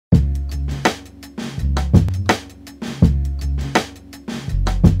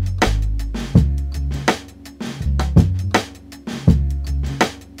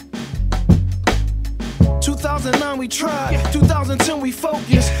when we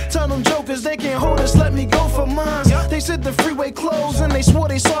focus. Tell them jokers they can't hold us, let me go for mine. They said the freeway closed and they swore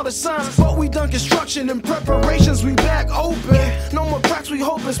they saw the signs, but we done construction and preparations, we back open. No more cracks, we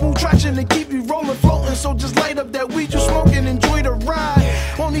hoping smooth traction to keep you rolling, floating. So just light up that weed you smoking, enjoy the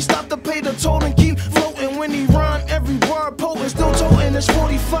ride. Only stop to pay the toll and keep floating. When he rhyme, every word potent, still toting. It's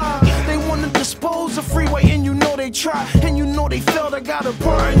 45. They wanna dispose of Freeway, and you know they try, and you know they failed. I got a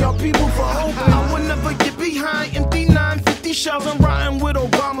part in y'all people for hoping. I would never get behind empty 950 shells. I'm riding with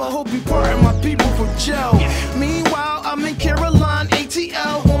Obama, hope you pardon my people for jail. Meanwhile, I'm in Caroline,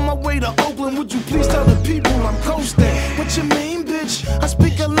 ATL, on my way to Oakland. Would you please tell the people I'm coasting? What you mean, bitch? I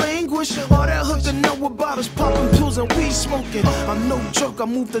speak a language. All that hook to know about is popping pills and weed smoking. I'm no joke, I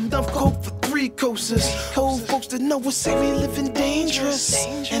moved enough coke for 3 coasters. Old folks that know what say we living dangerous,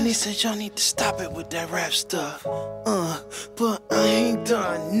 and they said y'all need to stop it with that rap stuff. But I ain't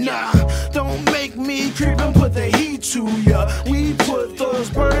done, nah. Don't make me creep and put the heat to ya. We put those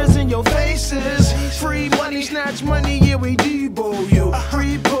burners in your faces. Free money, snatch money, yeah, we debo you.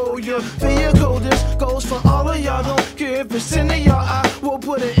 Repo your vehicle, this goes for all of y'all. Don't care if it's into y'all, I will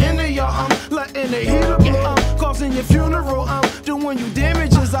put it into y'all. I'm letting the heater blow, I'm causing your funeral. I'm doing you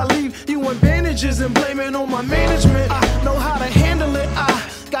damages, I leave you in bandages and blame it on my management. I know how to handle it, I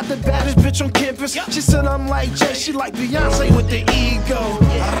got the baddest bitch on campus. She said I'm like Jay, she like Beyonce with the ego.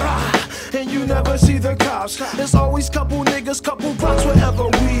 And you never see the cops. There's always couple niggas, couple blocks wherever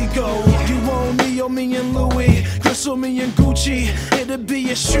we go. You want me or me and Louis, Chris or me and Gucci. It'll be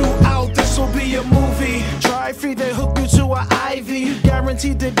a shootout, this'll be a movie. Try free, they hook you to an IV. You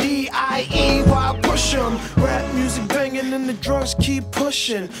guaranteed the DIE while I push 'em. Rap music banging and the drugs keep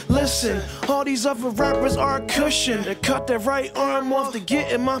pushing. Listen, all these other rappers are a cushion. They cut their right arm off to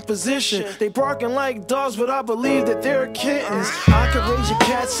get in my position. They barking like dogs, but I believe that they're kittens. I can raise your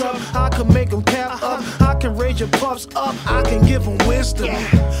cats up, I can make them cap up, I can raise your pups up, I can give them wisdom.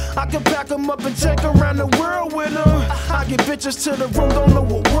 I can pack them up and take around the world with them. I get bitches to the room, don't know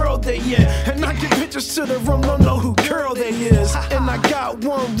what world they in, and I get bitches to the room, don't know who girl they is. And I got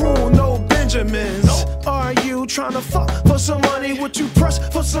one rule, no Benjamins. Are you trying to fuck for some money? Would you press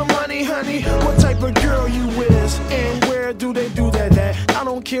for some money, honey? What type of girl you is, and where do they do that at? I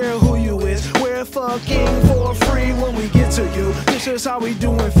don't care who you is, we're fucking for free when we get to you. This is how we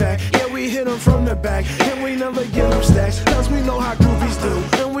do in fact, yeah, we hit them from the back, and we never give them stacks, cause we know how groupies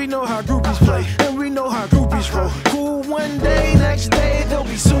do, and we know how groupies play, and we know how groupies roll. Cool one day, next day they'll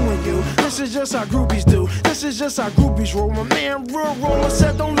be suing you. This is just how groupies do, this is just how groupies roll. My man Real Roller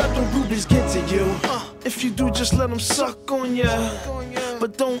said don't let them groupies get to you. If you do, just let them suck on ya,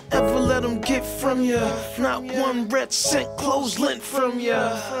 but don't ever let them get from ya. Not one red cent clothes lint from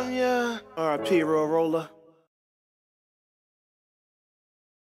ya. R.I.P. Real Roller.